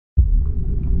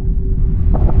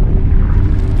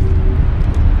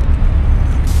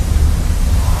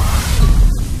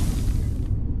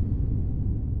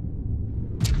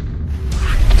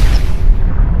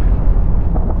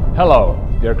Hello,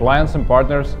 dear clients and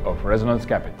partners of Resonance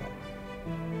Capital.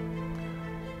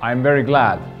 I'm very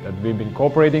glad that we've been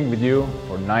cooperating with you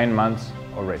for 9 months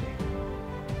already.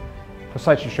 For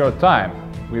such a short time,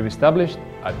 we've established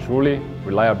a truly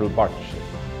reliable partnership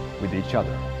with each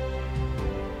other.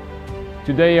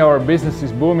 Today our business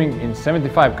is booming in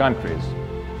 75 countries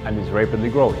and is rapidly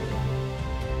growing.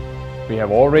 We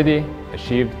have already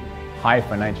achieved high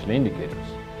financial indicators,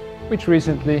 which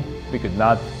recently we could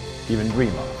not even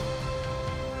dream of.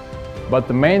 But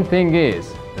the main thing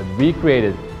is that we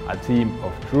created a team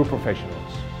of true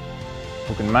professionals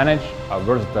who can manage a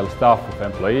versatile staff of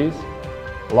employees,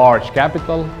 large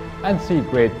capital, and see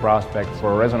great prospects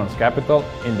for Resonance Capital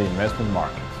in the investment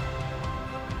market.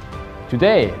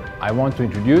 Today, I want to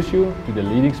introduce you to the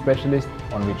leading specialist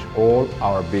on which all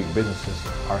our big businesses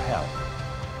are held.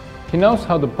 He knows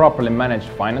how to properly manage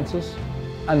finances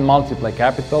and multiply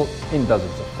capital in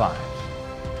dozens of times.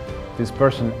 This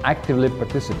person actively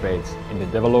participates in the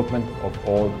development of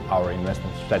all our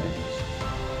investment strategies,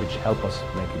 which help us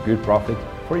make a good profit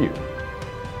for you.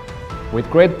 With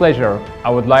great pleasure,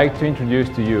 I would like to introduce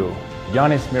to you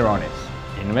Janis Mironis,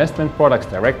 Investment Products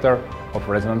Director of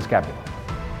Resonance Capital.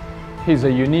 He's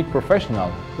a unique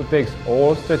professional who takes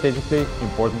all strategically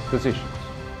important decisions.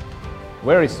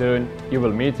 Very soon, you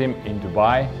will meet him in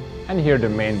Dubai and hear the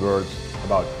main words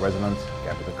about Resonance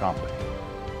Capital Company.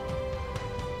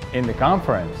 In the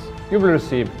conference, you will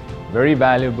receive very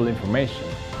valuable information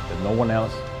that no one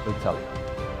else will tell you.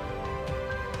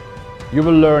 You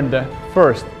will learn the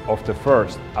first of the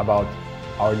first about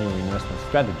our new investment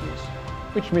strategies,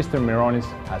 which Mr. Mironis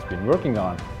has been working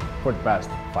on for the past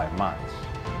 5 months,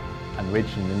 and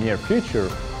which in the near future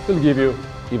will give you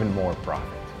even more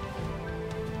profit.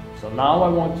 So now I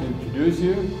want to introduce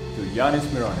you to Janis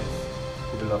Mironis,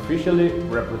 who will officially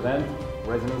represent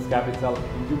Resonance Capital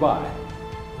in Dubai,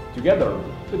 together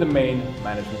with the main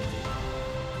management team.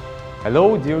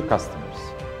 Hello, dear customers.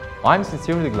 I'm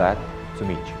sincerely glad to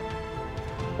meet you.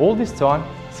 All this time,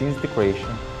 since the creation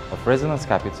of Resonance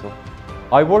Capital,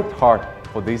 I worked hard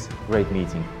for this great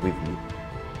meeting with you.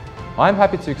 I'm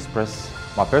happy to express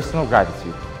my personal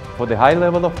gratitude for the high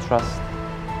level of trust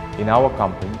in our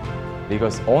company,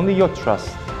 because only your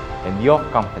trust and your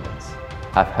confidence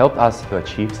have helped us to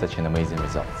achieve such an amazing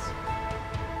results.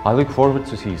 I look forward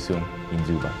to see you soon in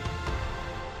Dubai.